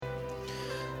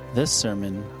This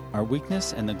sermon, Our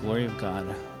Weakness and the Glory of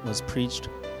God, was preached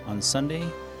on Sunday,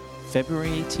 February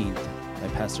 18th by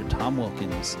Pastor Tom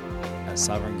Wilkins at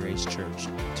Sovereign Grace Church,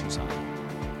 Tucson.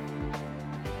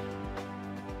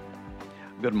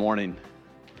 Good morning.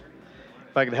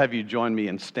 If I could have you join me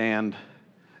and stand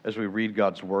as we read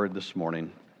God's Word this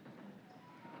morning.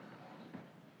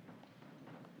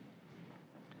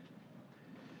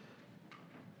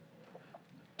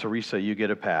 Teresa, you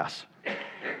get a pass.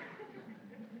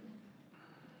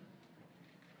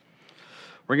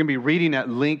 We're going to be reading at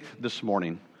length this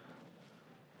morning.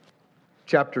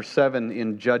 Chapter 7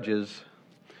 in Judges.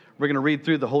 We're going to read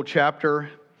through the whole chapter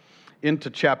into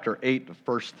chapter 8, the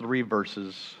first 3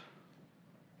 verses.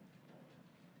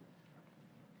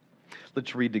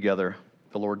 Let's read together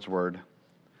the Lord's Word.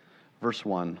 Verse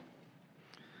 1.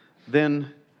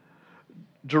 Then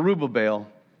Jerubbaal,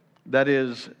 that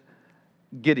is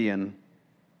Gideon,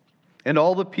 and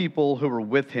all the people who were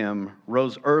with him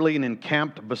rose early and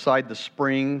encamped beside the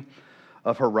spring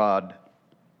of Harod.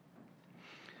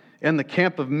 And the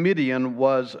camp of Midian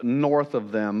was north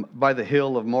of them by the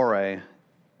hill of Moreh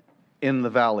in the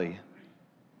valley.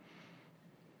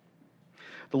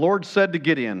 The Lord said to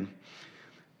Gideon,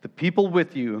 "The people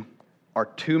with you are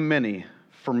too many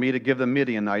for me to give the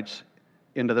Midianites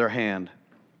into their hand,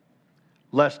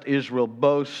 lest Israel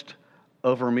boast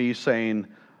over me, saying,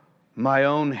 'My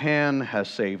own hand has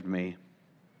saved me.'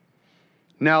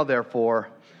 Now, therefore,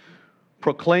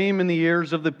 proclaim in the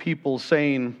ears of the people,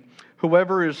 saying,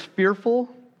 'Whoever is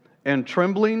fearful and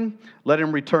trembling, let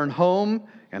him return home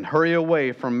and hurry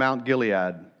away from Mount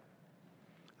Gilead.'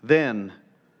 Then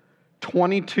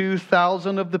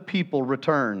 22,000 of the people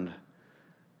returned,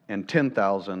 and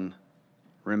 10,000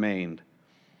 remained.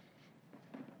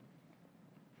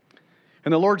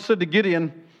 And the Lord said to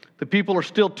Gideon, 'The people are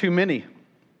still too many.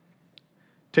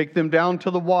 Take them down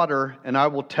to the water, and I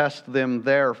will test them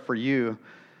there for you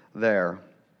there.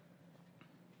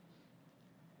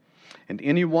 And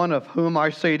anyone of whom I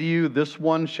say to you, this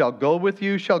one shall go with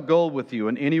you, shall go with you.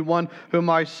 And anyone whom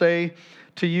I say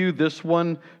to you, this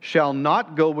one shall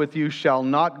not go with you, shall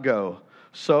not go.'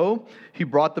 So he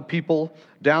brought the people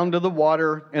down to the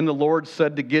water, and the Lord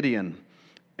said to Gideon,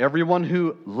 'Everyone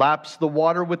who laps the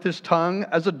water with his tongue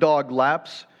as a dog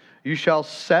laps, you shall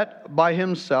set by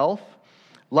himself.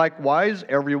 Likewise,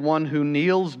 everyone who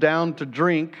kneels down to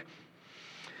drink.'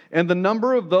 And the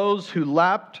number of those who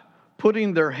lapped,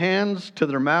 putting their hands to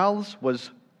their mouths,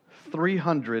 was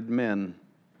 300 men.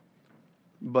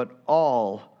 But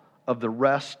all of the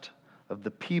rest of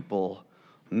the people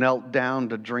knelt down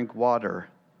to drink water.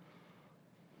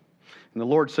 And the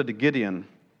Lord said to Gideon,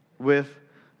 'With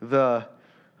the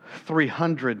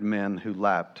 300 men who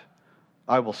lapped,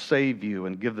 I will save you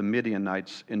and give the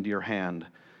Midianites into your hand.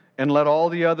 And let all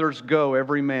the others go,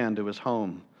 every man to his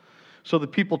home.' So the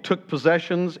people took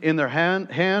possessions in their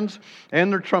hands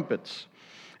and their trumpets.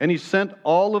 And he sent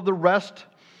all of the rest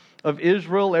of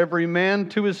Israel, every man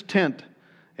to his tent,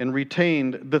 and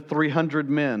retained the 300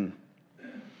 men.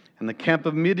 And the camp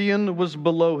of Midian was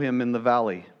below him in the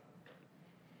valley.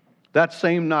 That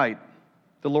same night,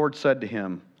 the Lord said to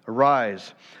him,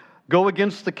 'Arise, go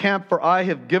against the camp, for I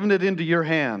have given it into your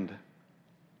hand.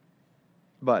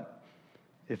 But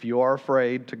if you are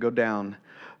afraid to go down,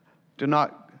 go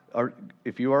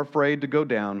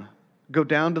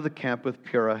down to the camp with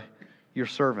Purah, your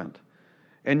servant,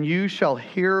 and you shall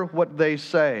hear what they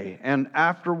say, and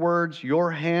afterwards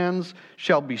your hands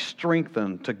shall be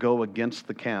strengthened to go against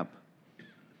the camp.'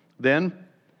 Then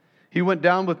he went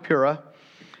down with Purah,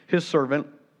 his servant,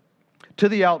 to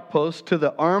the outpost, to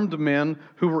the armed men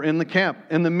who were in the camp.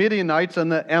 And the Midianites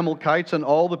and the Amalekites and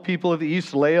all the people of the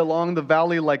east lay along the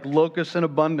valley like locusts in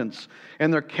abundance,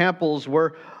 and their camels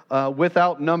were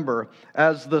without number,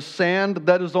 as the sand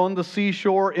that is on the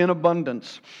seashore in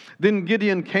abundance. Then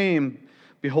Gideon came.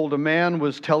 Behold, a man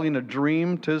was telling a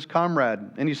dream to his comrade.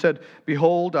 And he said,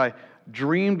 'Behold, I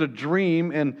dreamed a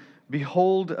dream, and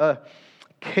behold, a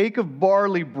cake of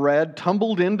barley bread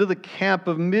tumbled into the camp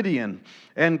of Midian,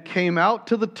 and came out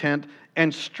to the tent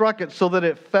and struck it so that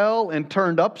it fell and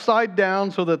turned upside down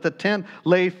so that the tent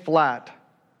lay flat.'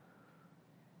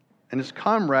 And his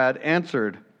comrade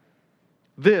answered,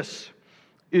 'This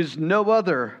is no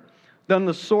other than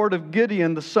the sword of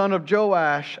Gideon, the son of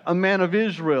Joash, a man of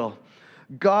Israel.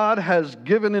 God has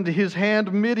given into his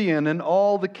hand Midian and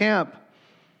all the camp.'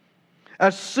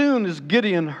 As soon as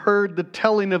Gideon heard the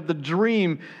telling of the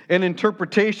dream and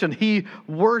interpretation, he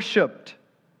worshipped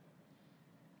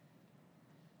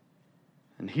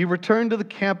And he returned to the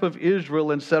camp of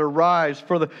Israel and said, "Arise,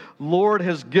 for the Lord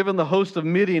has given the host of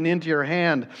Midian into your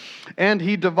hand." And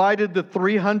he divided the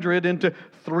 300 into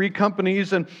 3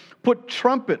 companies and put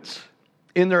trumpets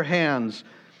in their hands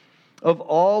of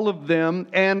all of them,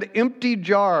 and empty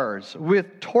jars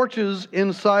with torches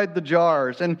inside the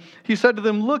jars. And he said to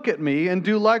them, "Look at me and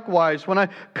do likewise. When I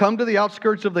come to the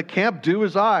outskirts of the camp, do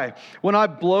as I. When I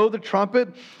blow the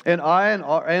trumpet, and I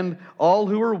and all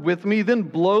who are with me, then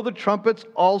blow the trumpets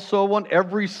also on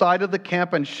every side of the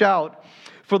camp, and shout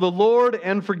for the Lord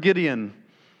and for Gideon."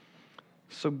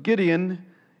 So Gideon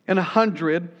and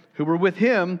 100 who were with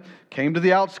him came to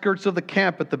the outskirts of the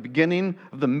camp at the beginning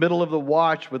of the middle of the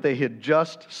watch, but they had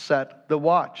just set the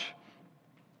watch.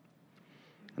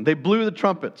 And they blew the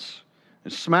trumpets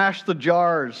and smashed the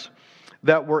jars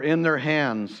that were in their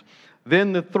hands.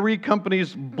 Then the 3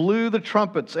 companies blew the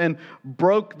trumpets and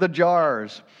broke the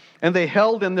jars. And they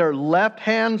held in their left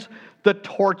hands the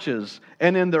torches,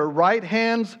 and in their right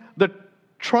hands the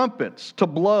trumpets to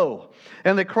blow.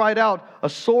 And they cried out, "A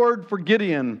sword for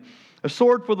Gideon, a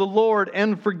sword for the Lord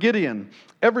and for Gideon."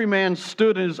 Every man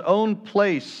stood in his own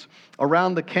place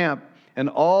around the camp, and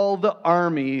all the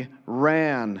army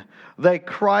ran. They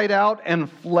cried out and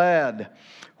fled.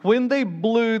 When they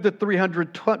blew the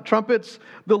 300 trumpets,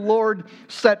 the Lord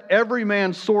set every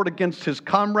man's sword against his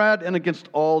comrade and against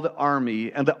all the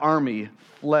army, and the army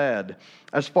fled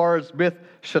as far as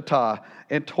Beth-Shittah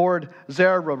and toward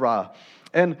Zererah,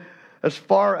 and as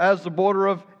far as the border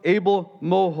of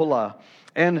Abel-Moholah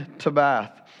and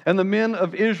Tabath. And the men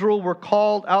of Israel were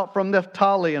called out from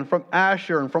Naphtali and from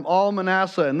Asher and from all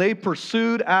Manasseh, and they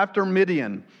pursued after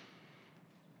Midian.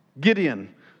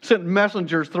 Gideon sent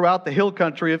messengers throughout the hill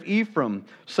country of Ephraim,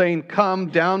 saying, "Come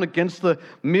down against the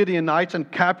Midianites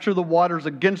and capture the waters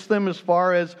against them as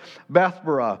far as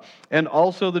Bethbarah and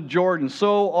also the Jordan."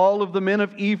 So all of the men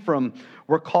of Ephraim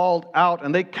were called out,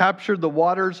 and they captured the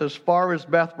waters as far as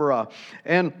Bethbarah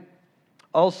and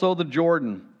also the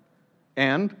Jordan.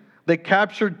 And they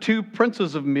captured 2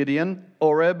 princes of Midian,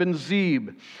 Oreb and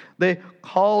Zeb. They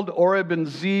called Oreb and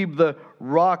Zeb the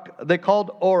rock. They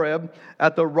called Oreb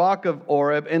at the rock of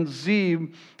Oreb, and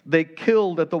Zeb they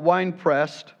killed at the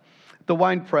winepress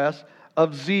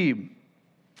of Zeb.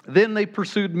 Then they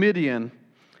pursued Midian,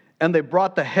 and they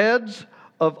brought the heads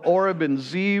of Oreb and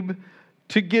Zeb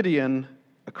to Gideon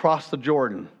across the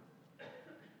Jordan.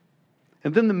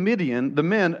 And then the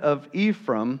men of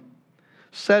Ephraim,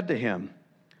 said to him,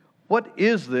 "What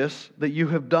is this that you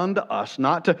have done to us,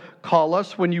 not to call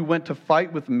us when you went to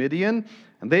fight with Midian?"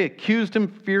 And they accused him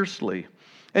fiercely.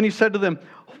 And he said to them,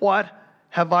 "What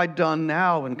have I done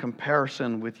now in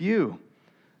comparison with you?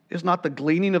 Is not the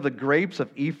gleaning of the grapes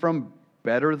of Ephraim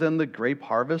better than the grape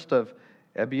harvest of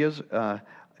Abiezer?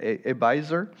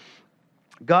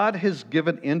 God has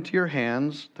given into your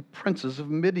hands the princes of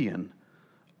Midian,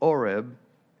 Oreb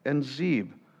and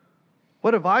Zeb.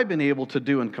 What have I been able to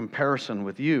do in comparison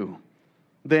with you?"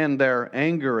 Then their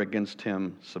anger against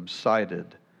him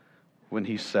subsided when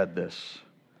he said this.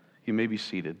 You may be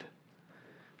seated.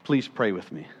 Please pray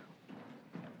with me.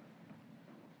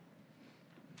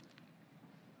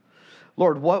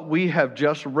 Lord, what we have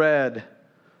just read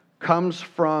comes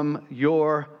from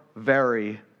your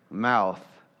very mouth.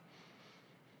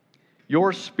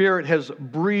 Your Spirit has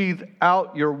breathed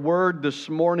out your word this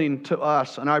morning to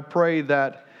us, and I pray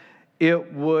that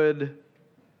it would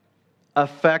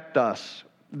affect us,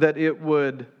 that it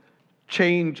would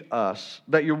change us,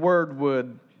 that your word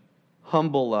would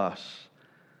humble us,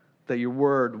 that your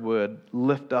word would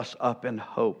lift us up in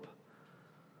hope,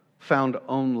 found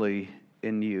only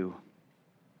in you.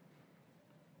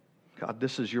 God,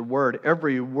 this is your word,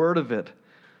 every word of it.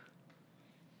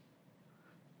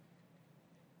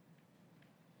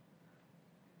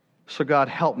 So God,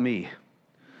 help me.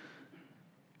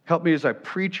 Help me as I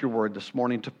preach your word this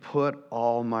morning to put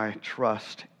all my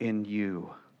trust in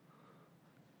you,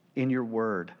 in your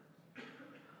word.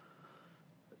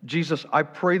 Jesus, I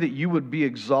pray that you would be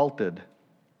exalted,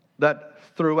 that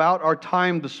throughout our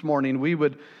time this morning we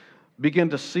would begin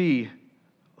to see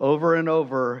over and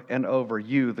over and over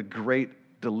you, the great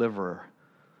deliverer,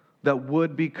 that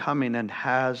would be coming and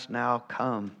has now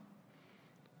come.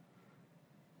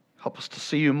 Help us to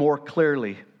see you more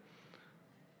clearly.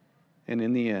 And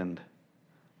in the end,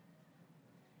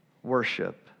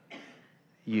 worship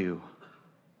you.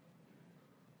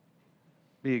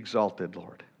 Be exalted,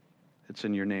 Lord. It's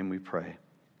in your name we pray.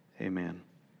 Amen.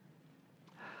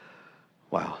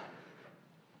 Wow.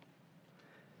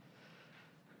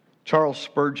 Charles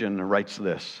Spurgeon writes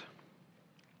this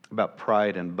about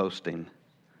pride and boasting.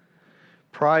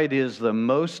 Pride is the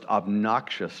most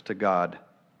obnoxious to God.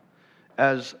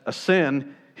 As a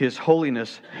sin, his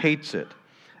holiness hates it.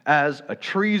 As a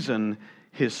treason,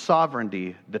 his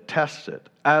sovereignty detests it.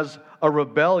 As a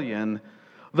rebellion,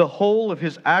 the whole of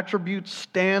his attributes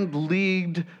stand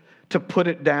leagued to put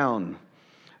it down.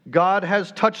 God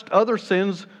has touched other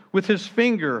sins with his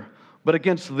finger, but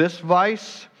against this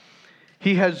vice,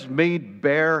 he has made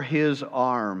bare his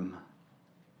arm.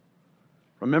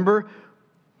 Remember,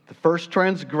 the first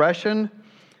transgression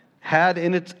had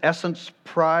in its essence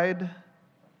pride.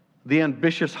 The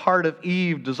ambitious heart of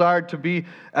Eve desired to be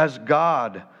as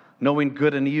God, knowing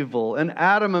good and evil. And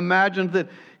Adam imagined that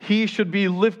he should be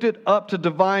lifted up to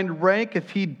divine rank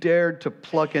if he dared to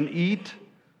pluck and eat.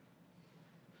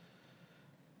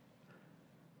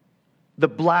 The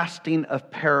blasting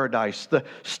of paradise, the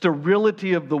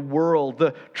sterility of the world,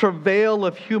 the travail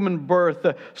of human birth,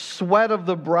 the sweat of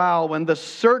the brow, and the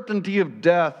certainty of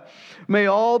death may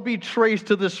all be traced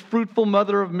to this fruitful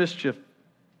mother of mischief,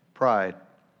 pride.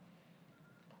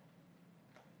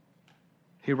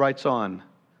 He writes on,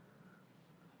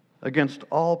 against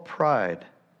all pride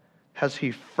has he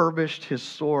furbished his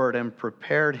sword and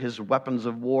prepared his weapons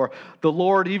of war. The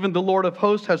Lord, even the Lord of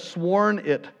hosts, has sworn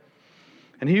it.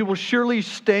 And he will surely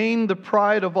stain the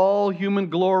pride of all human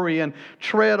glory and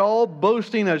tread all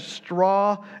boasting as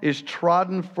straw is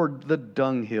trodden for the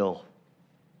dunghill.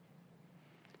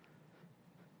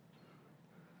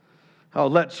 Oh,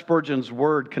 let Spurgeon's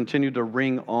word continue to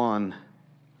ring on.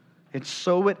 And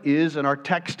so it is in our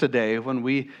text today when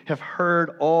we have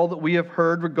heard all that we have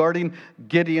heard regarding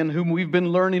Gideon, whom we've been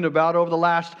learning about over the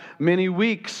last many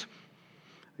weeks.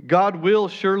 God will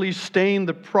surely stain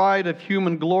the pride of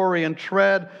human glory and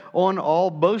tread on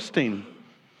all boasting.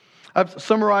 I've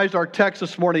summarized our text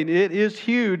this morning. It is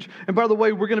huge. And by the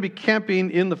way, we're going to be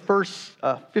camping in the first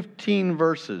 15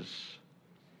 verses.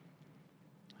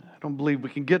 I don't believe we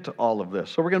can get to all of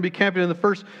this. So we're going to be camping in the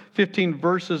first 15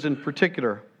 verses in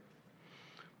particular.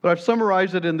 But I've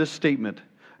summarized it in this statement.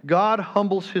 God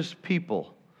humbles his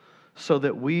people so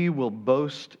that we will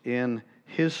boast in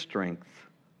his strength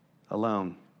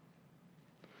alone.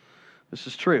 This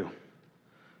is true.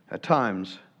 At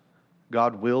times,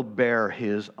 God will bear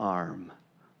his arm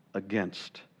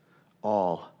against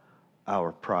all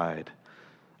our pride.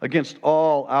 Against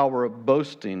all our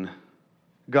boasting,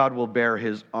 God will bear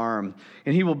his arm.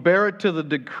 And he will bear it to the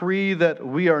degree that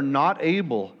we are not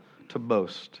able to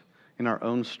boast in our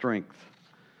own strength.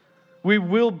 We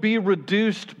will be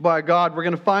reduced by God, we're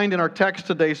going to find in our text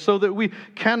today, so that we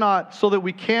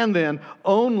can then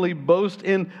only boast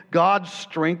in God's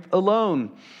strength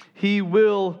alone. He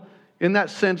will, in that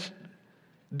sense,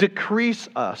 decrease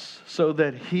us so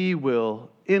that he will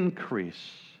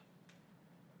increase.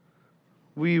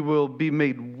 We will be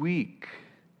made weak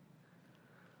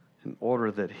in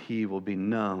order that he will be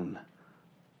known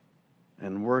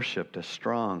and worshiped as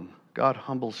strong. God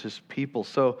humbles his people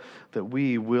so that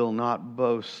we will not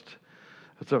boast,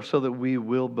 so that we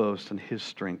will boast in his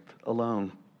strength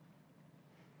alone.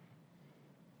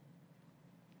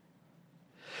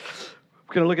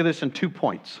 We're going to look at this in 2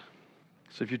 points.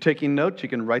 So if you're taking notes, you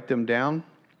can write them down.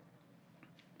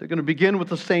 They're going to begin with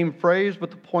the same phrase, but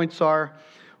the points are,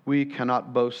 we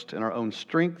cannot boast in our own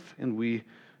strength, and we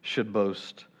should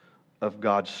boast of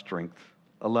God's strength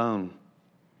alone.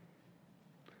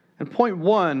 And point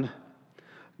 1,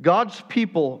 God's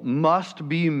people must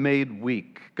be made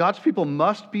weak. God's people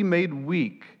must be made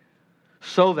weak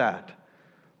so that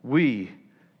we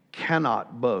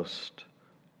cannot boast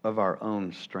of our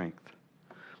own strength.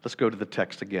 Let's go to the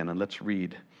text again and let's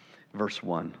read verse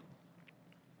 1.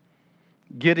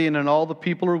 Gideon and all the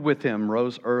people who were with him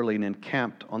rose early and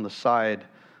encamped on the side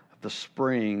of the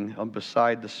spring,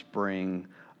 beside the spring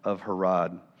of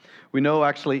Harod. We know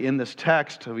actually in this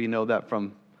text, we know that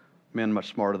from men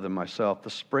much smarter than myself. The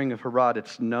spring of Harod,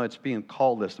 it's being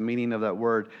called this. The meaning of that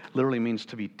word literally means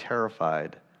to be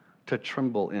terrified, to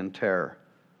tremble in terror.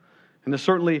 And this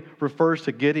certainly refers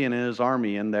to Gideon and his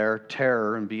army and their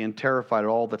terror and being terrified at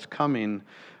all that's coming,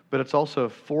 but it's also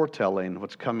foretelling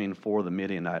what's coming for the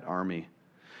Midianite army.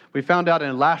 We found out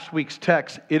in last week's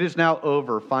text, it is now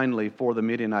over finally for the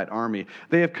Midianite army.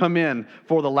 They have come in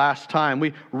for the last time.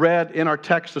 We read in our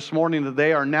text this morning that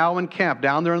they are now in camp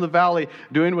down there in the valley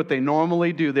doing what they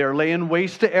normally do. They are laying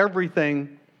waste to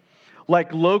everything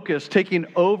like locusts taking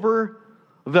over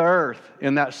the earth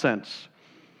in that sense.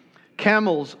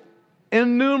 Camels,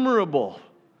 innumerable,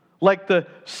 like the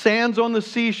sands on the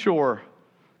seashore.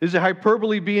 Is a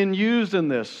hyperbole being used in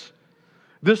this?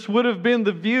 This would have been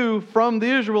the view from the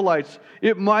Israelites.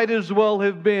 It might as well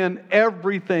have been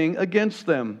everything against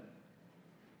them.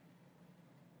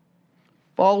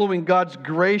 Following God's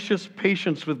gracious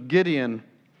patience with Gideon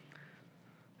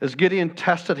as Gideon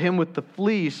tested him with the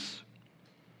fleece,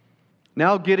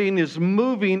 now Gideon is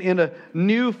moving in a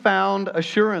newfound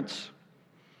assurance.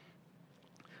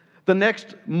 The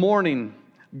next morning,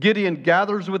 Gideon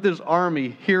gathers with his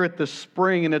army here at the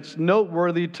spring, and it's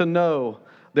noteworthy to know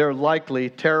they're likely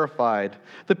terrified.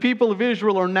 The people of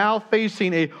Israel are now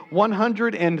facing a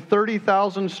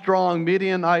 130,000 strong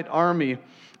Midianite army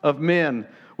of men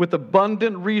with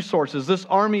abundant resources. This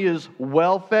army is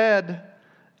well fed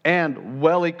and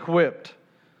well equipped.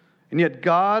 And yet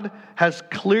God has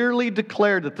clearly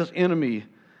declared that this enemy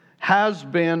has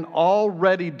been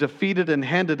already defeated and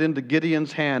handed into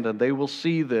Gideon's hand, and they will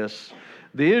see this.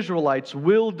 The Israelites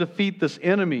will defeat this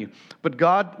enemy, but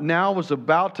God now was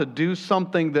about to do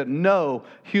something that no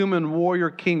human warrior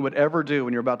king would ever do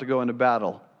when you're about to go into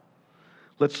battle.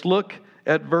 Let's look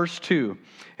at verse 2.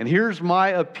 And here's my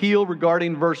appeal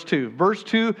regarding verse 2. Verse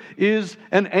 2 is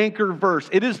an anchor verse.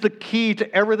 It is the key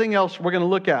to everything else we're going to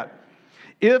look at.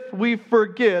 If we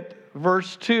forget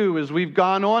verse 2 as we've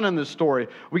gone on in this story,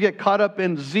 we get caught up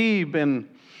in Zeb and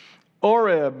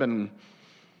Oreb and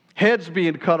heads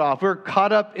being cut off. We're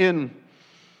caught up in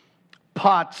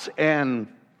pots and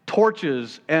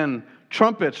torches and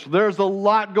trumpets. There's a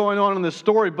lot going on in this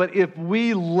story, but if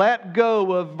we let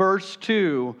go of verse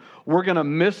 2, we're going to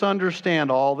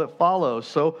misunderstand all that follows.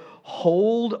 So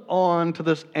hold on to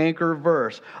this anchor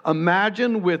verse.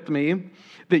 Imagine with me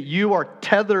that you are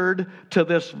tethered to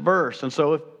this verse. And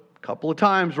so a couple of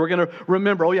times we're going to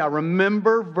remember,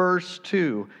 remember verse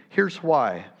 2. Here's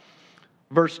why.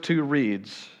 Verse 2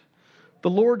 reads, "The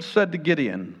Lord said to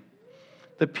Gideon,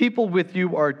 the people with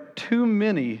you are too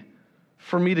many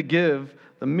for me to give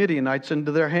the Midianites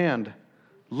into their hand,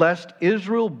 lest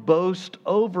Israel boast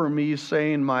over me,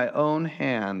 saying, my own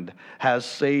hand has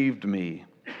saved me."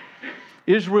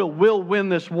 Israel will win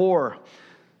this war.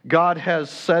 God has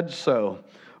said so.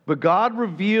 But God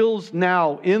reveals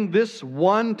now in this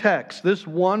one text, this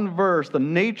one verse, the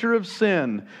nature of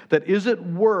sin that is at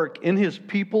work in His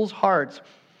people's hearts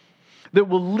that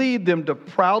will lead them to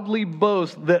proudly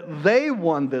boast that they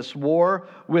won this war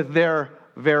with their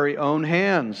very own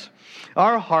hands.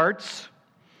 Our hearts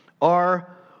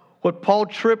are what Paul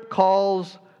Tripp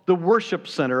calls the worship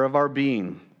center of our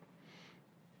being.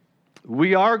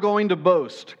 We are going to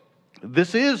boast.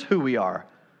 This is who we are.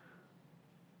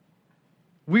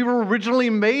 We were originally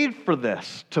made for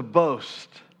this, to boast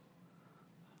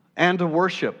and to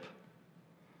worship.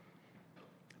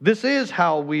 This is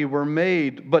how we were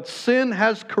made, but sin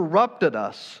has corrupted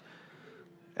us.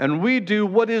 And we do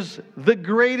what is the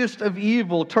greatest of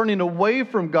evil, turning away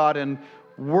from God and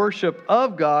worship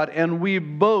of God, and we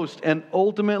boast, and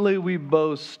ultimately we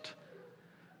boast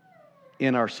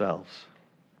in ourselves.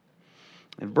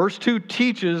 And verse 2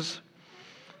 teaches,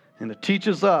 and it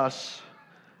teaches us,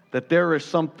 that there is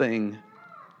something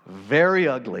very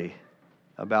ugly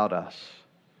about us.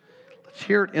 Let's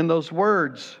hear it in those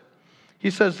words. He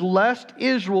says, lest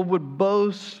Israel would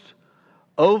boast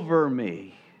over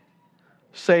me,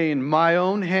 saying, my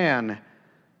own hand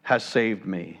has saved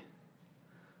me.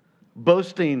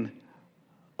 Boasting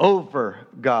over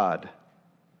God.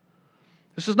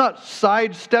 This is not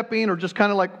sidestepping or just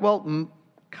kind of like,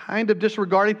 kind of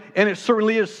disregarding. And it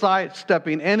certainly is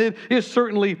sidestepping. And it is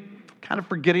certainly kind of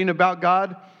forgetting about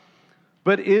God.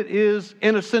 But it is,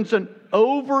 in a sense, an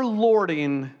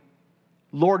overlording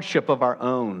lordship of our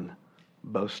own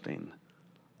boasting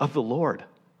of the Lord.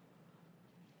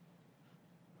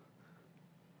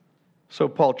 So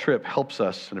Paul Tripp helps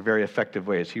us in a very effective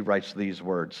way as he writes these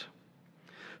words.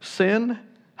 Sin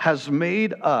has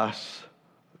made us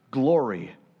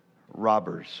glory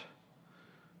robbers.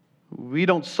 We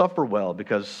don't suffer well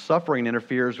because suffering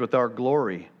interferes with our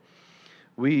glory.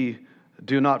 We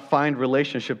do not find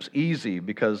relationships easy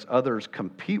because others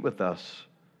compete with us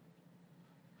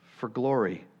for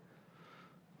glory.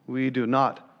 We do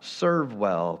not serve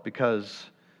well because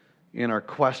in our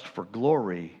quest for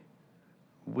glory,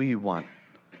 we want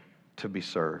to be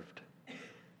served.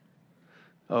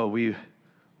 Oh, we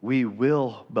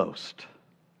will boast.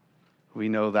 We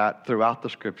know that throughout the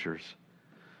Scriptures.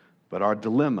 But our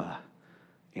dilemma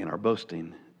in our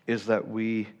boasting is that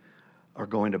we are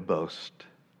going to boast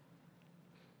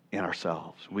in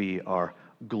ourselves. We are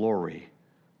glory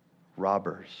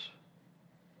robbers.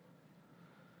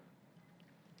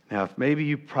 Now, if maybe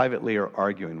you privately are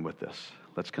arguing with this,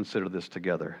 let's consider this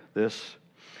together. This,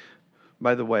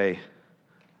 by the way,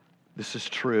 this is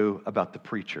true about the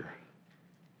preacher.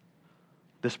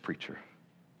 This preacher.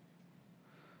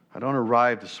 I don't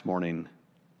arrive this morning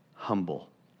humble.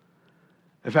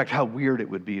 In fact, how weird it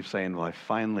would be if saying, I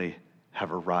finally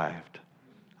have arrived.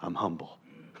 I'm humble.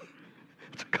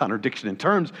 It's a contradiction in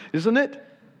terms, isn't it?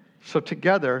 So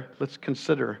together, let's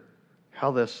consider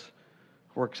how this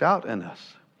works out in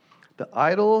us. The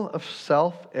idol of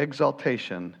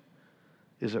self-exaltation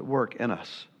is at work in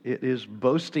us. It is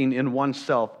boasting in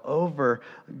oneself over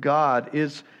God,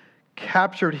 is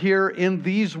captured here in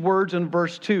these words in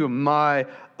verse 2, my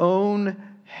own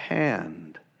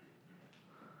hand.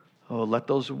 Oh, let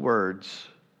those words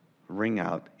ring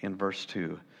out in verse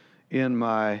 2. In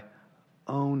my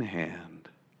own hand.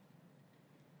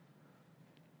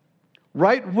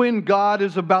 Right when God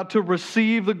is about to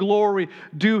receive the glory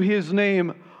due His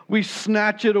name, we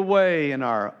snatch it away in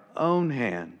our own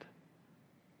hand.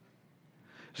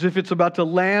 As if it's about to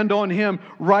land on Him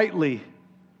rightly.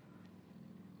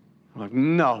 Like,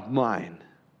 no, mine.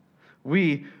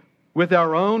 We, with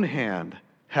our own hand,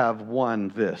 have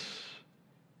won this.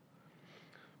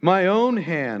 My own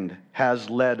hand has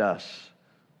led us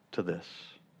to this.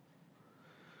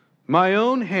 My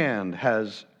own hand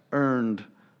has earned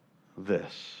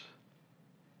this.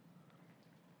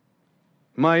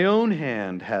 My own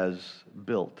hand has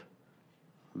built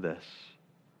this.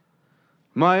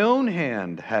 My own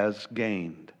hand has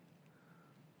gained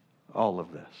all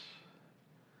of this.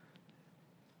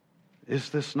 Is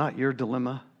this not your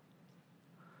dilemma?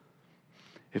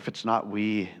 If it's not,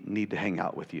 we need to hang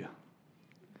out with you.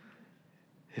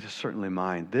 It is certainly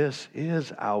mine. This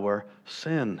is our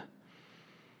sin.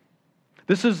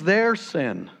 This is their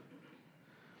sin.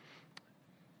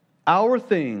 Our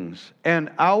things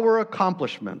and our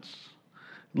accomplishments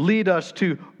lead us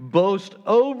to boast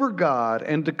over God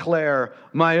and declare,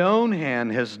 my own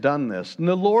hand has done this. And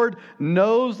the Lord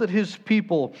knows that His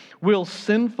people will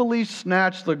sinfully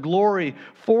snatch the glory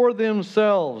for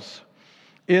themselves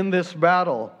in this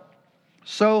battle.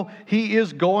 So He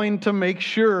is going to make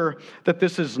sure that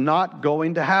this is not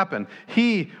going to happen.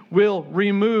 He will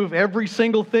remove every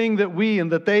single thing that we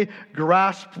and that they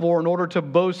grasp for in order to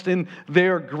boast in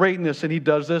their greatness. And He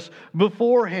does this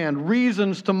beforehand.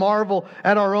 Reasons to marvel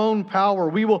at our own power.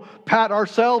 We will pat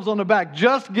ourselves on the back.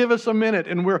 Just give us a minute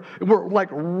and we're like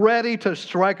ready to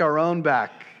strike our own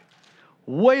back.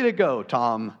 Way to go,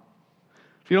 Tom.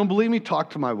 If you don't believe me, talk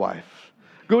to my wife.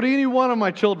 Go to any one of my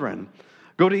children.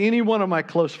 Go to any one of my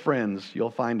close friends,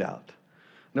 you'll find out.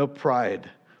 No pride.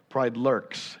 Pride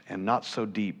lurks and not so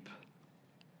deep.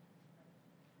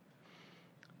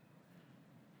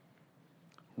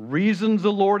 Reasons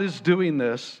the Lord is doing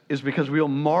this is because we'll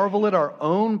marvel at our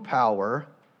own power,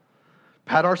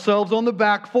 pat ourselves on the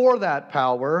back for that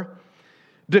power,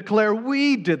 declare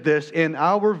we did this in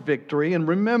our victory, and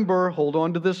remember, hold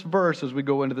on to this verse as we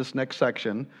go into this next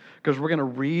section, because we're going to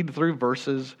read through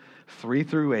verses 3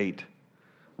 through 8.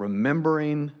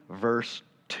 Remembering verse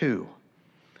 2.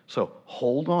 So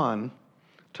hold on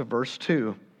to verse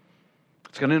 2.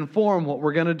 It's going to inform what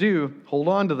we're going to do. Hold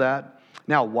on to that.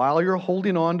 Now, while you're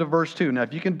holding on to verse 2, now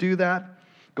if you can do that,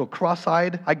 go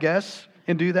cross-eyed, I guess,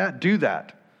 and do that. Do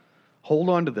that. Hold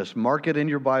on to this. Mark it in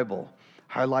your Bible.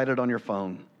 Highlight it on your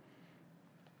phone.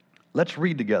 Let's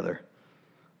read together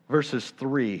verses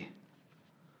 3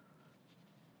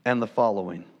 and the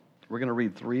following. We're going to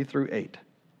read 3 through 8.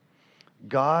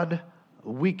 God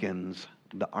weakens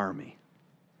the army.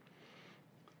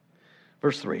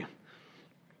 Verse 3.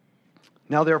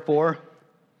 Now therefore,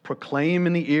 proclaim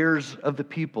in the ears of the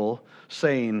people,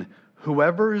 saying,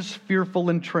 whoever is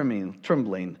fearful and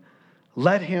trembling,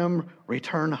 let him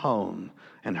return home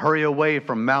and hurry away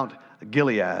from Mount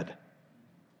Gilead.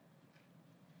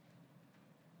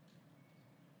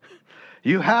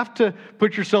 You have to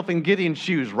put yourself in Gideon's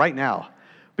shoes right now.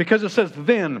 Because it says,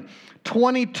 then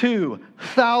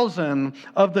 22,000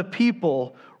 of the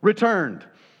people returned.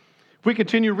 If we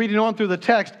continue reading on through the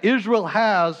text, Israel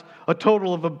has a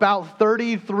total of about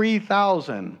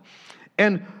 33,000.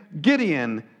 And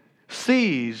Gideon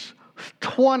sees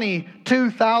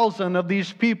 22,000 of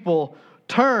these people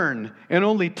turn and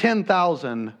only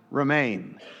 10,000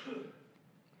 remain.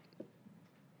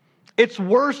 It's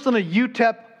worse than a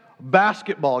UTEP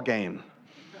basketball game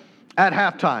at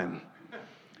halftime.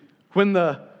 When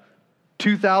the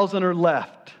 2,000 are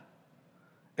left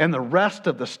and the rest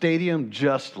of the stadium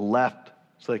just left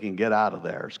so they can get out of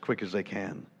there as quick as they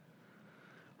can.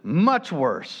 Much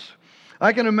worse.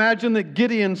 I can imagine that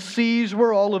Gideon sees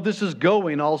where all of this is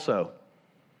going also.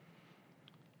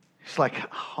 He's like,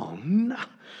 oh no.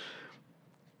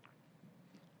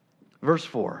 Verse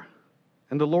 4.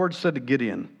 And the Lord said to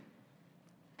Gideon,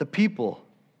 the people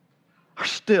are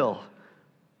still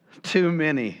too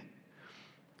many.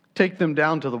 Take them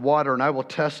down to the water, and I will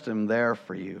test them there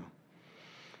for you.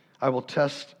 I will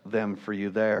test them for you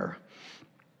there.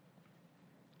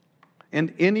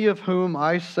 And any of whom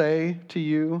I say to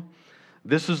you,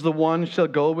 This is the one shall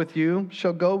go with you,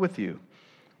 shall go with you.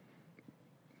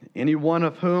 Any one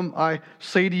of whom I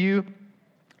say to you,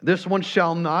 this one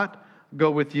shall not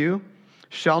go with you,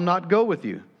 shall not go with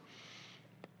you.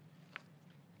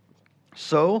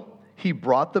 So he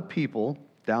brought the people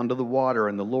down to the water,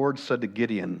 and the Lord said to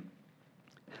Gideon,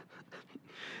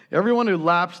 everyone who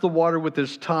laps the water with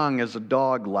his tongue as a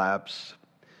dog laps,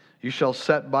 you shall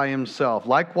set by himself.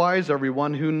 Likewise,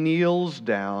 everyone who kneels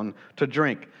down to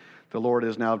drink. The Lord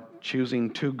is now choosing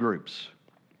two groups.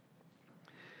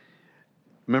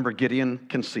 Remember, Gideon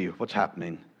can see what's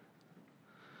happening,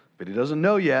 but he doesn't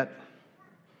know yet.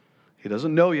 He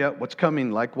doesn't know yet what's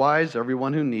coming. Likewise,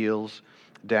 everyone who kneels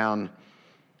down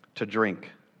to drink.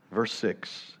 Verse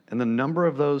 6, and the number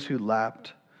of those who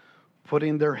lapped,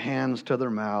 putting their hands to their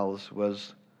mouths,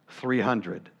 was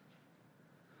 300.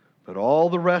 But all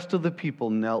the rest of the people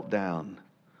knelt down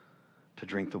to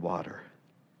drink the water.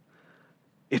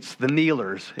 It's the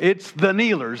kneelers. It's the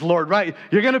kneelers, Lord, right?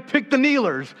 You're going to pick the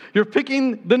kneelers. You're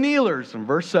picking the kneelers. In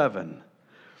verse 7,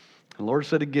 the Lord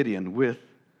said to Gideon, with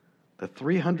the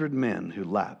 300 men who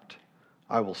lapped,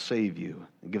 I will save you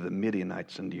and give the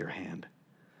Midianites into your hand.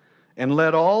 And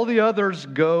let all the others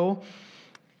go,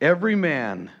 every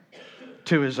man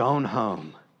to his own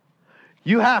home.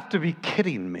 You have to be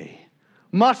kidding me.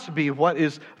 Must be what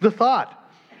is the thought.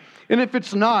 And if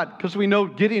it's not, because we know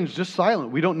Gideon's just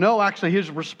silent. We don't know actually his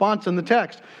response in the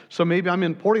text. So maybe I'm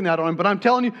importing that on him. But I'm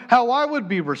telling you how I would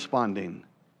be responding.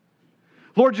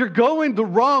 Lord, you're going the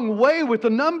wrong way with the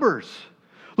numbers.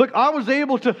 Look, I was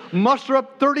able to muster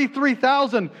up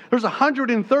 33,000. There's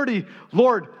 130.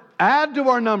 Lord, add to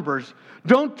our numbers.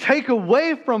 Don't take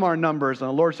away from our numbers. And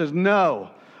the Lord says, no,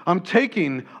 I'm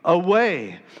taking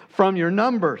away from your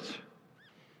numbers.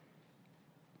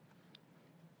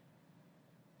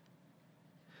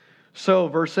 So,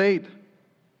 verse 8,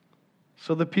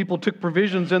 so the people took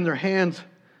provisions in their hands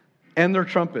and their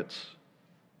trumpets.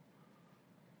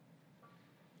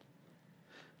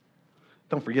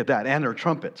 Don't forget that, and their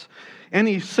trumpets. And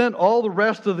he sent all the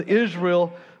rest of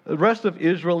Israel,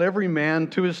 every man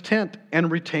to his tent, and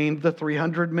retained the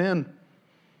 300 men.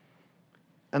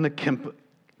 And the camp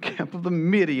of the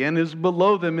Midian is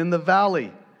below them in the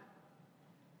valley.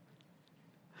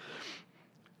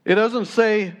 It doesn't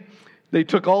say they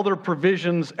took all their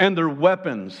provisions and their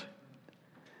weapons.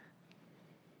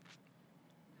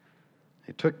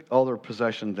 They took all their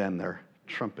possessions and their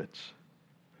trumpets.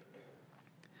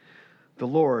 The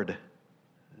Lord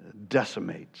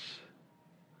decimates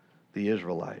the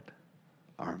Israelite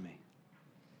army.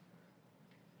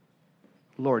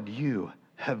 Lord, you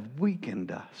have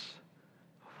weakened us.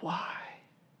 Why?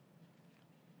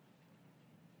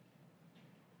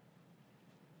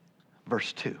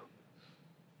 Verse 2.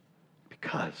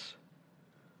 Because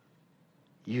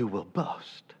you will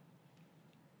boast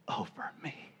over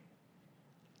me.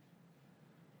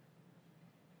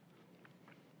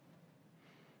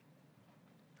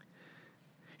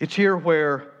 It's here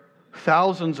where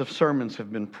thousands of sermons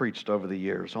have been preached over the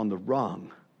years on the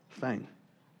wrong thing.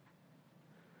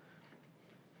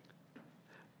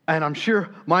 And I'm sure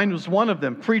mine was one of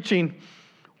them, preaching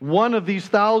one of these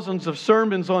thousands of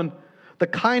sermons on the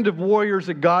kind of warriors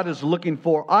that God is looking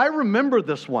for. I remember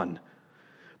this one.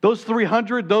 Those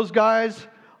 300, those guys,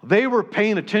 they were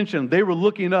paying attention. They were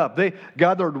looking up. They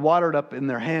gathered water up in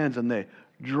their hands and they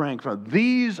drank from it.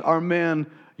 These are men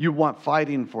you want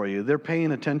fighting for you. They're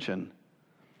paying attention.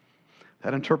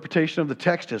 That interpretation of the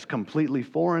text is completely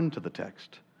foreign to the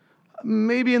text.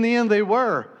 Maybe in the end they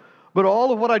were, but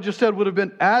all of what I just said would have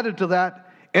been added to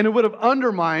that, and it would have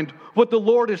undermined what the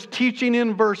Lord is teaching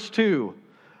in verse 2.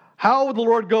 How would the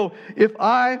Lord go, if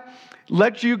I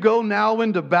let you go now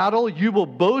into battle, you will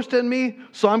boast in me,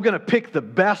 so I'm going to pick the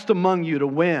best among you to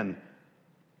win.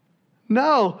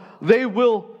 No, they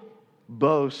will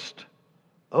boast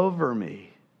over me.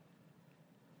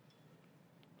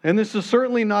 And this is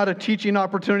certainly not a teaching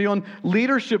opportunity on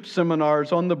leadership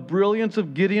seminars on the brilliance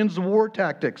of Gideon's war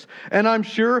tactics. And I'm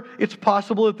sure it's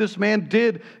possible that this man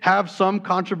did have some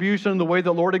contribution in the way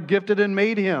the Lord had gifted and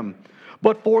made him.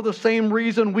 But for the same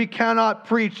reason, we cannot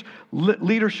preach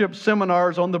leadership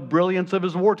seminars on the brilliance of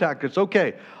his war tactics.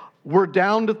 Okay, we're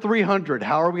down to 300.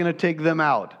 How are we going to take them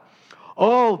out?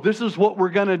 Oh, this is what we're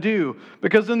going to do.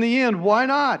 Because in the end, why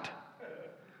not?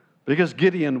 Because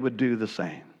Gideon would do the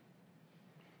same.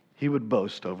 He would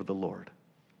boast over the Lord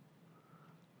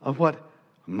of what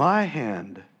my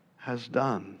hand has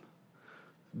done.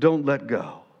 Don't let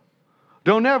go.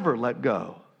 Don't ever let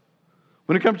go.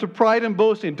 When it comes to pride and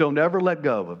boasting, don't ever let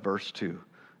go of verse 2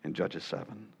 in Judges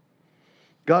 7.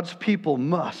 God's people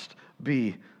must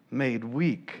be made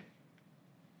weak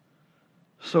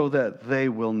so that they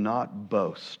will not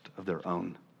boast of their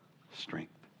own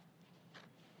strength.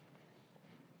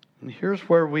 And here's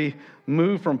where we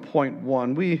move from point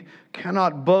one. We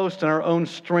cannot boast in our own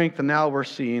strength, and now we're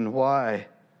seeing why.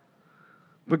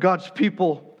 But God's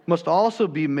people must also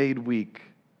be made weak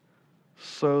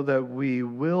so that we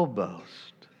will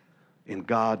boast in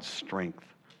God's strength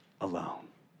alone.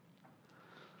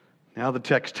 Now the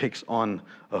text takes on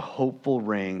a hopeful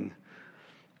ring.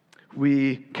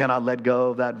 We cannot let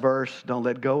go of that verse. Don't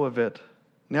let go of it.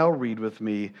 Now read with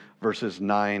me verses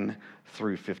 9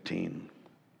 through 15.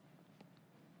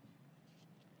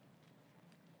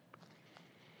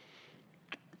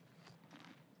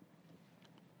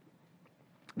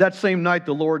 That same night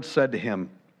the Lord said to him,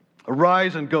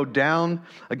 "Arise and go down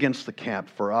against the camp,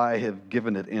 for I have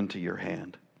given it into your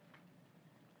hand."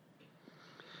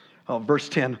 Oh, verse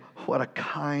 10, what a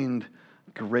kind,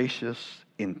 gracious,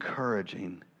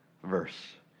 encouraging verse.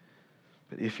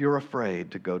 But if you're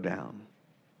afraid to go down,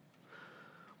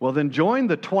 well, then join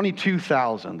the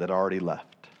 22,000 that already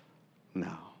left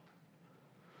now.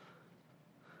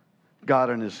 God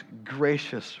in His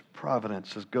gracious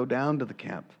providence says, go down to the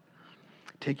camp.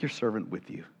 Take your servant with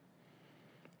you.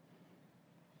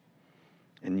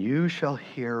 And you shall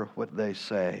hear what they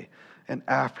say. And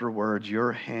afterwards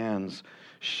your hands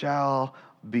shall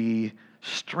be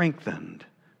strengthened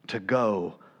to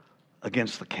go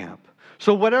against the camp.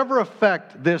 So whatever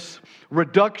effect this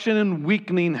reduction and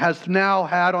weakening has now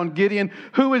had on Gideon,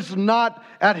 who is not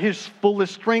at his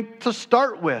fullest strength to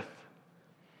start with,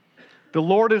 the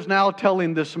Lord is now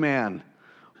telling this man,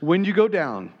 when you go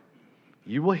down,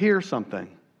 you will hear something.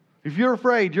 If you're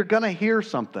afraid, you're going to hear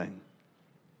something.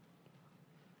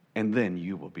 And then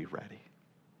you will be ready.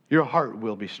 Your heart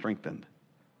will be strengthened.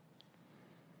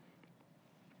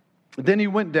 Then he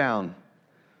went down,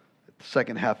 the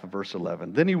second half of verse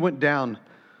 11. Then he went down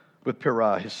with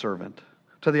Perah, his servant,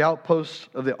 to the outposts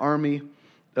of the army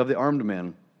of the armed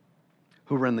men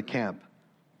who were in the camp.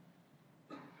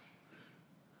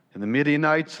 And the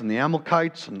Midianites and the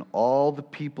Amalekites and all the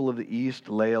people of the east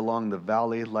lay along the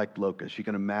valley like locusts. You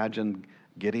can imagine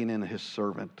Gideon and his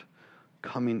servant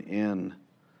coming in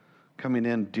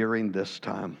during this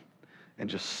time and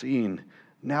just seeing,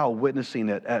 now witnessing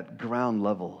it at ground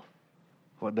level,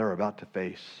 what they're about to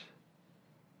face.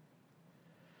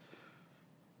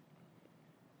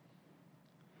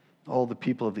 All the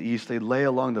people of the east, they lay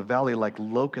along the valley like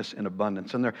locusts in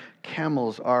abundance, and their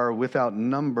camels are without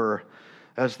number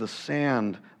as the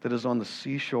sand that is on the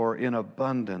seashore, in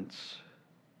abundance.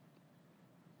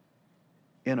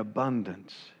 In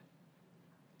abundance.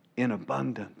 In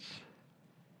abundance.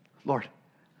 Lord,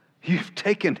 you've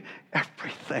taken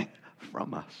everything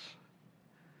from us.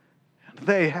 And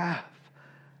they have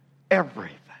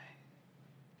everything.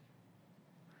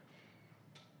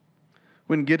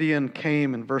 When Gideon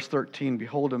came in verse 13,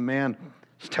 behold, a man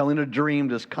is telling a dream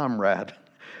to his comrade.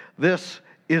 This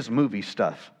is movie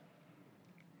stuff.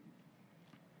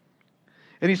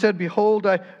 And he said, behold,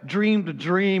 I dreamed a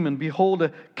dream, and behold,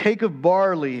 a cake of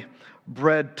barley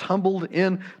bread tumbled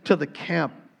into the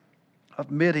camp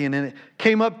of Midian, and it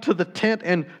came up to the tent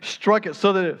and struck it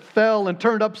so that it fell and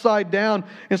turned upside down,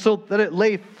 and so that it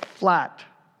lay flat.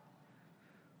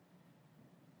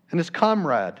 And his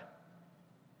comrade,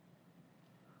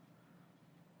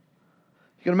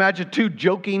 you can imagine two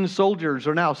joking soldiers,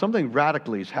 or now something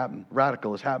radical is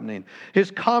happening. His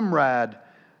comrade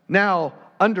now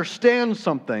understands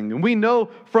something. And we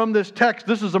know from this text,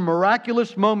 this is a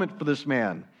miraculous moment for this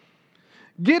man.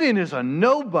 Gideon is a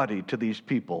nobody to these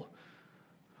people.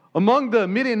 Among the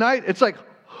Midianites, it's like,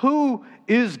 who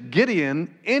is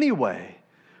Gideon anyway?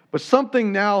 But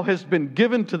something now has been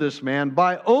given to this man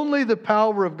by only the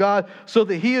power of God, so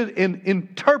that he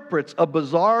interprets a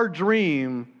bizarre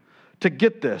dream to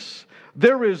get this.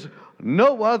 There is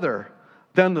no other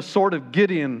than the sword of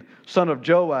Gideon, son of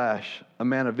Joash, a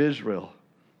man of Israel.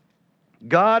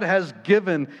 God has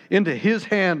given into his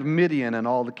hand Midian and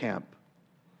all the camp.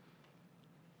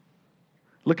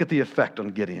 Look at the effect on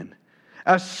Gideon.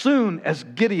 As soon as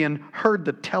Gideon heard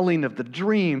the telling of the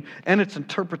dream and its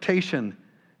interpretation,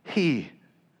 he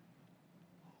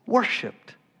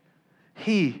worshiped.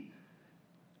 He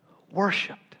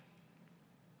worshiped.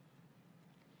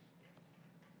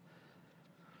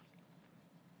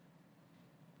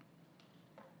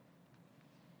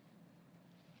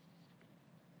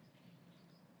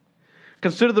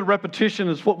 Consider the repetition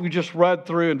as what we just read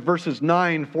through in verses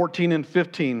 9, 14, and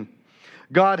 15.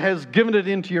 God has given it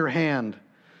into your hand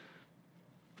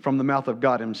from the mouth of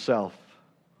God himself.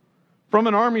 From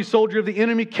an army soldier of the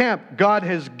enemy camp, God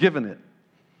has given it.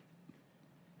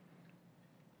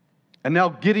 And now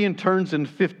Gideon turns in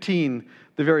 15,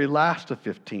 the very last of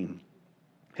 15.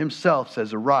 Himself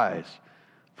says, "Arise,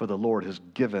 for the Lord has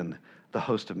given the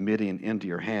host of Midian into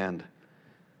your hand."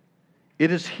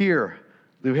 It is here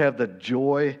that we have the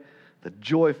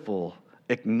joyful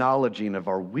acknowledging of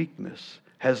our weakness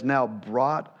has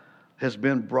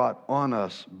been brought on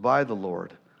us by the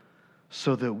Lord,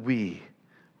 so that we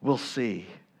will see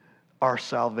our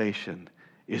salvation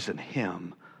is in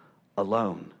Him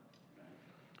alone.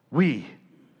 We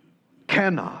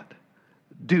cannot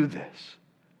do this.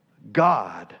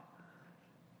 God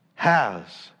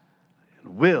has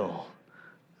and will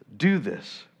do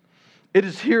this. It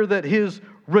is here that His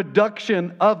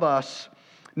reduction of us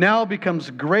now becomes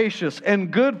gracious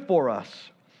and good for us.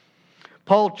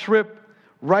 Paul Tripp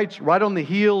writes right on the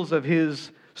heels of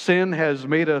his sin has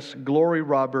made us glory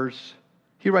robbers.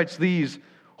 He writes these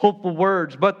hopeful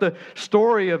words, "But the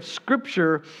story of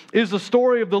Scripture is the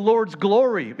story of the Lord's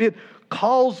glory. It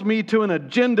calls me to an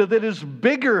agenda that is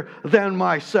bigger than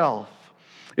myself.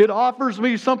 It offers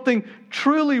me something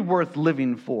truly worth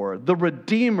living for. The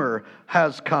Redeemer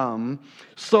has come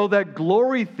so that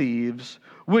glory thieves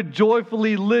would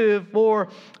joyfully live for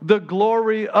the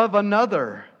glory of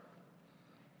another."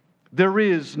 There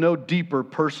is no deeper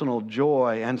personal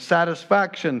joy and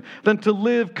satisfaction than to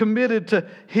live committed to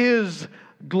His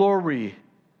glory.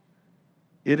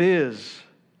 It is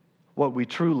what we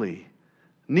truly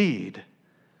need.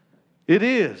 It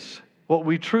is what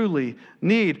we truly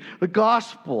need. The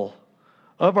gospel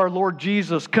of our Lord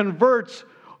Jesus converts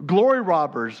glory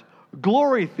robbers,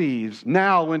 glory thieves,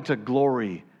 now into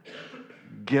glory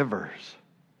givers.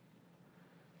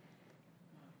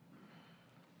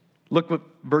 Look at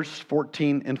verse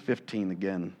 14 and 15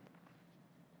 again.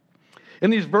 In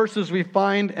these verses, we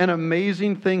find an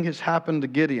amazing thing has happened to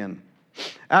Gideon.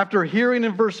 After hearing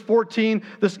in verse 14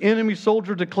 this enemy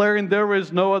soldier declaring there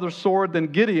is no other sword than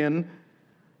Gideon,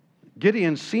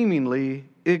 Gideon seemingly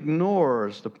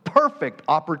ignores the perfect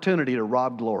opportunity to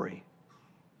rob glory.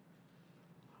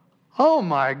 Oh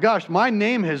my gosh, my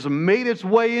name has made its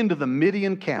way into the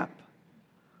Midian camp.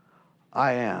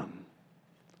 I am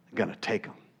going to take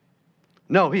them.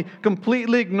 No, he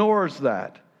completely ignores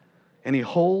that. And he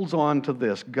holds on to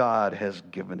this. God has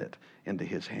given it into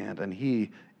his hand. And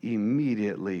he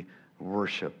immediately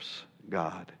worships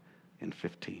God in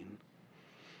 15.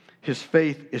 His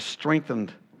faith is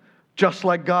strengthened, just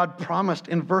like God promised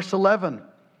in verse 11.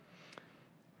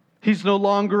 He's no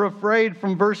longer afraid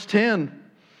from verse 10.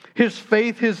 His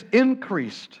faith has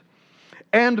increased.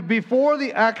 And before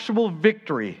the actual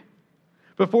victory,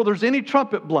 before there's any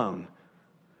trumpet blown,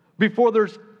 before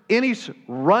there's any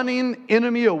running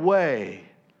enemy away,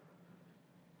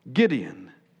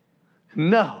 Gideon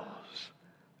knows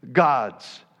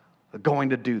God's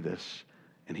going to do this,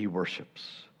 and he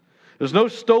worships. There's no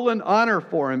stolen honor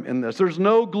for him in this. There's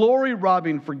no glory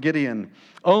robbing for Gideon,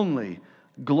 only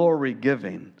glory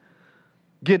giving.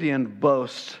 Gideon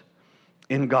boasts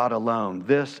in God alone.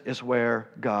 This is where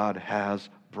God has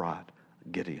brought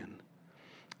Gideon.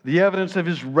 The evidence of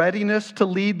his readiness to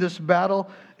lead this battle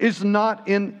is not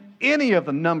in any of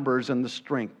the numbers and the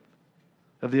strength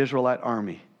of the Israelite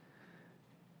army.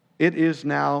 It is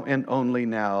now and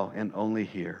only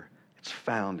here. It's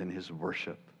found in his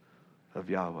worship of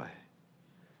Yahweh.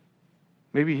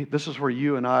 Maybe this is where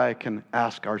you and I can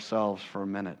ask ourselves for a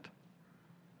minute.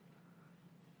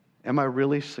 Am I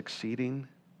really succeeding?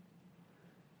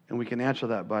 And we can answer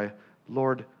that by,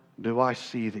 Lord, do I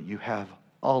see that you have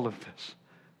all of this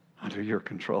under your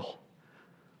control?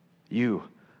 You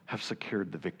have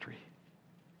secured the victory.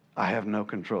 I have no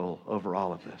control over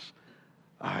all of this.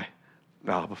 I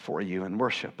bow before you in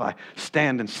worship. I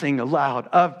stand and sing aloud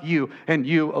of you and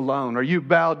you alone. Are you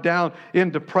bowed down in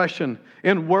depression,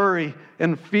 in worry,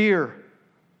 in fear?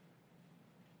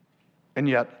 And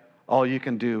yet, all you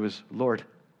can do is, Lord,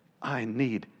 I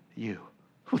need you.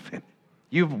 Then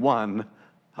you've won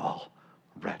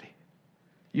already.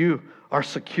 You are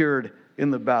secured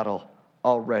in the battle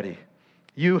already.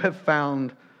 You have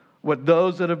found what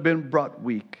those that have been brought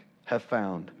weak have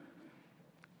found.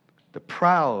 The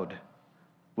proud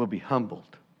will be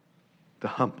humbled. The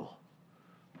humble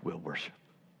will worship.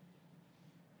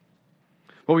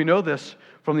 Well, we know this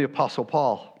from the Apostle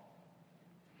Paul.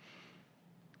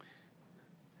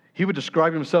 He would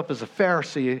describe himself as a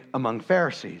Pharisee among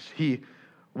Pharisees. He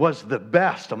was the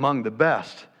best among the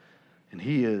best. And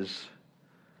he's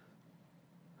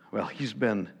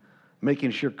been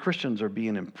making sure Christians are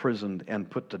being imprisoned and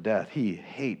put to death. He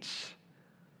hates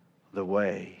the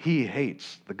way. He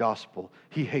hates the gospel.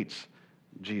 He hates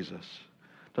Jesus.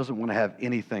 Doesn't want to have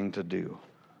anything to do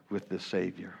with this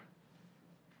Savior.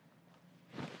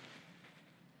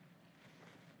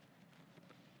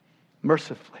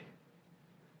 mercifully,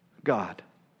 God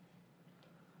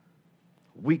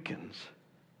weakens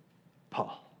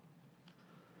Paul.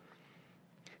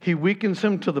 He weakens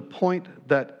him to the point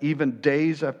that even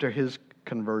days after his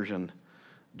conversion,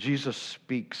 Jesus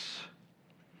speaks.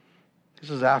 This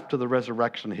is after the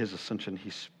resurrection, his ascension. He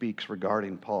speaks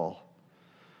regarding Paul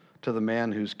to the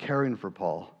man who's caring for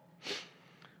Paul.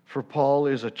 For Paul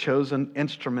is a chosen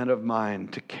instrument of mine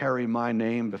to carry my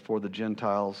name before the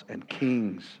Gentiles and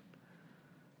kings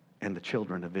and the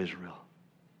children of Israel.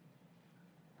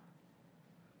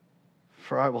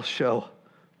 For I will show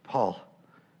Paul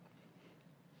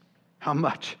how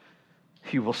much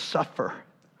he will suffer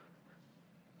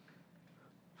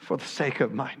for the sake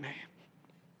of my name.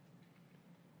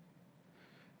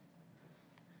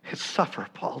 His suffer,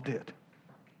 Paul did.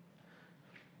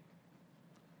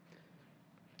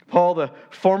 Paul, the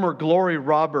former glory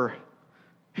robber,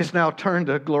 is now turned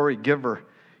to glory giver.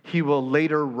 He will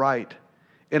later write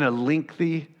in a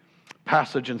lengthy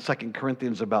passage in 2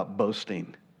 Corinthians about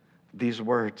boasting these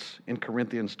words in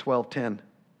Corinthians 12:10.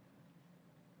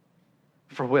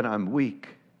 For when I'm weak,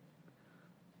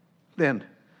 then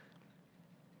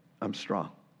I'm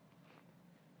strong.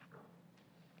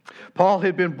 Paul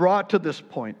had been brought to this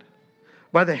point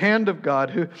by the hand of God,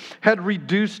 who had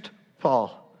reduced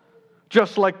Paul,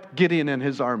 just like Gideon and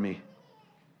his army.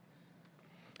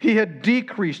 He had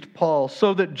decreased Paul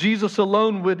so that Jesus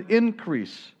alone would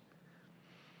increase,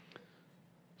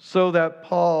 so that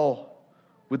Paul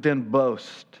would then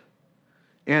boast,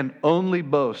 and only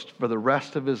boast for the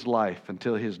rest of his life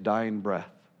until his dying breath,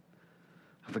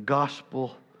 of the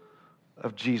gospel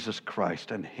of Jesus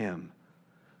Christ and Him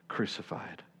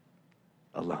crucified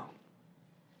alone.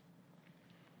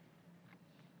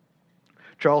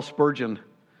 Charles Spurgeon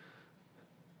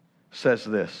says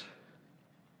this: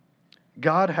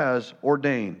 God has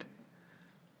ordained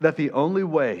that the only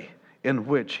way in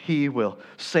which He will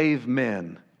save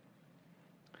men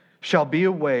shall be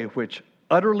a way which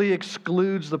utterly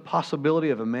excludes the possibility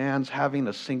of a man's having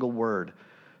a single word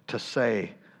to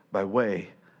say by way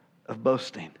of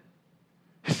boasting.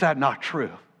 Is that not true?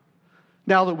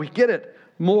 Now that we get it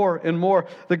more and more,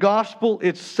 the gospel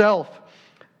itself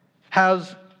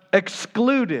has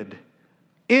excluded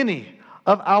any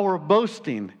of our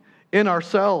boasting in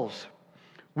ourselves.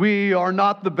 We are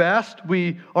not the best.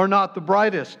 We are not the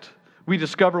brightest. We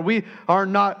discover we are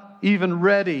not even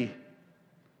ready.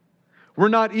 We're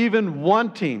not even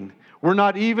wanting. We're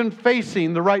not even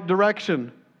facing the right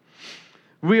direction.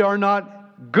 We are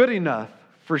not good enough,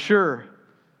 for sure.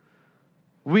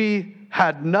 We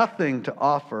had nothing to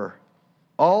offer.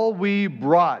 All we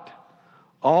brought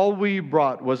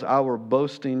was our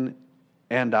boasting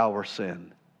and our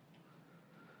sin.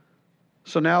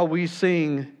 So now we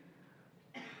sing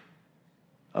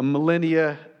a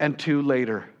millennia and two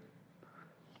later,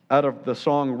 out of the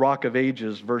song Rock of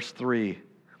Ages, verse 3.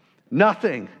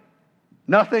 Nothing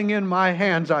in my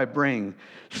hands I bring.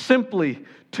 Simply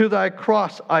to thy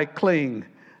cross I cling.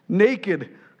 Naked,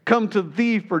 come to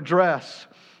thee for dress.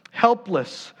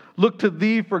 Helpless, look to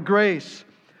thee for grace.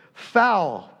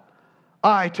 Foul,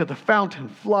 I to the fountain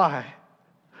fly.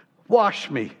 Wash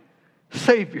me,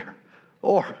 Savior,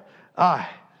 or I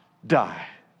die.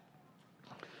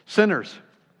 Sinners,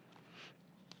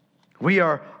 we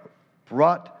are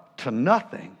brought to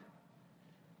nothing.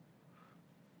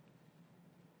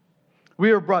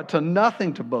 We are brought to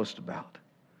nothing to boast about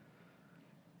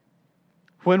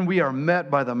when we are met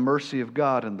by the mercy of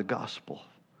God and the gospel.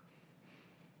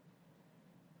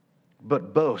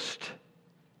 But boast,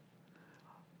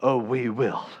 oh, we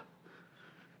will.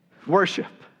 Worship,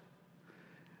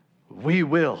 we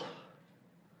will,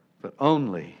 but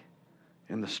only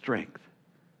in the strength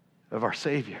of our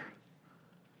Savior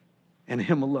and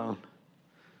Him alone.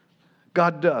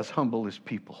 God does humble His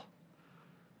people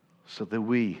so that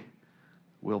we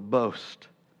will boast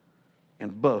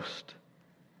and boast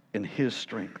in His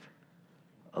strength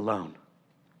alone.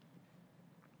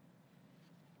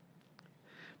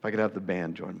 If I could have the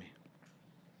band join me.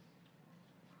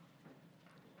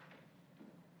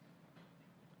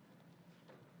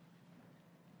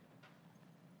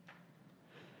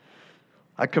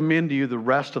 I commend to you the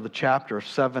rest of the chapter of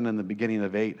 7 and the beginning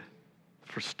of 8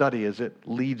 for study as it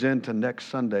leads into next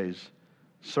Sunday's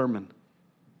sermon.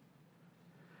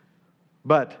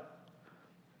 But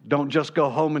don't just go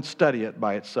home and study it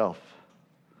by itself.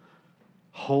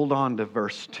 Hold on to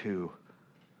verse 2.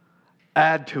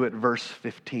 Add to it verse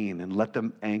 15 and let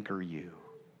them anchor you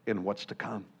in what's to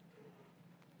come.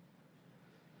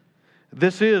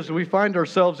 We find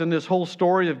ourselves in this whole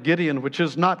story of Gideon, which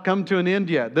has not come to an end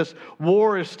yet. This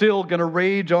war is still going to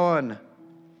rage on.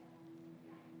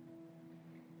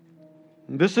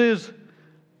 This is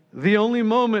the only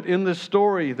moment in this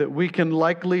story that we can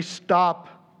likely stop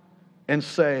and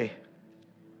say,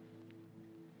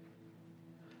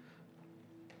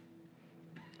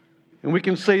 and we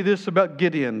can say this about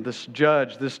Gideon, this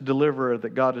judge, this deliverer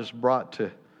that God has brought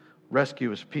to rescue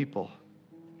His people.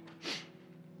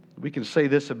 We can say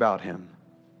this about him.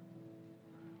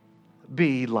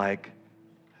 Be like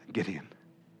Gideon.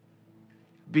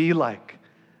 Be like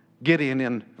Gideon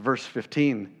in verse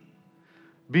 15.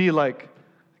 Be like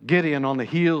Gideon on the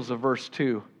heels of verse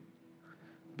 2.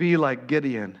 Be like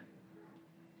Gideon,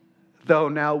 though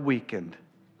now weakened.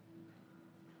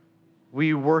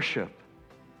 We worship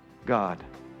God.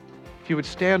 If you would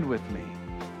stand with me,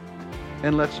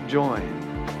 and let's join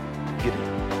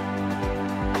Gideon.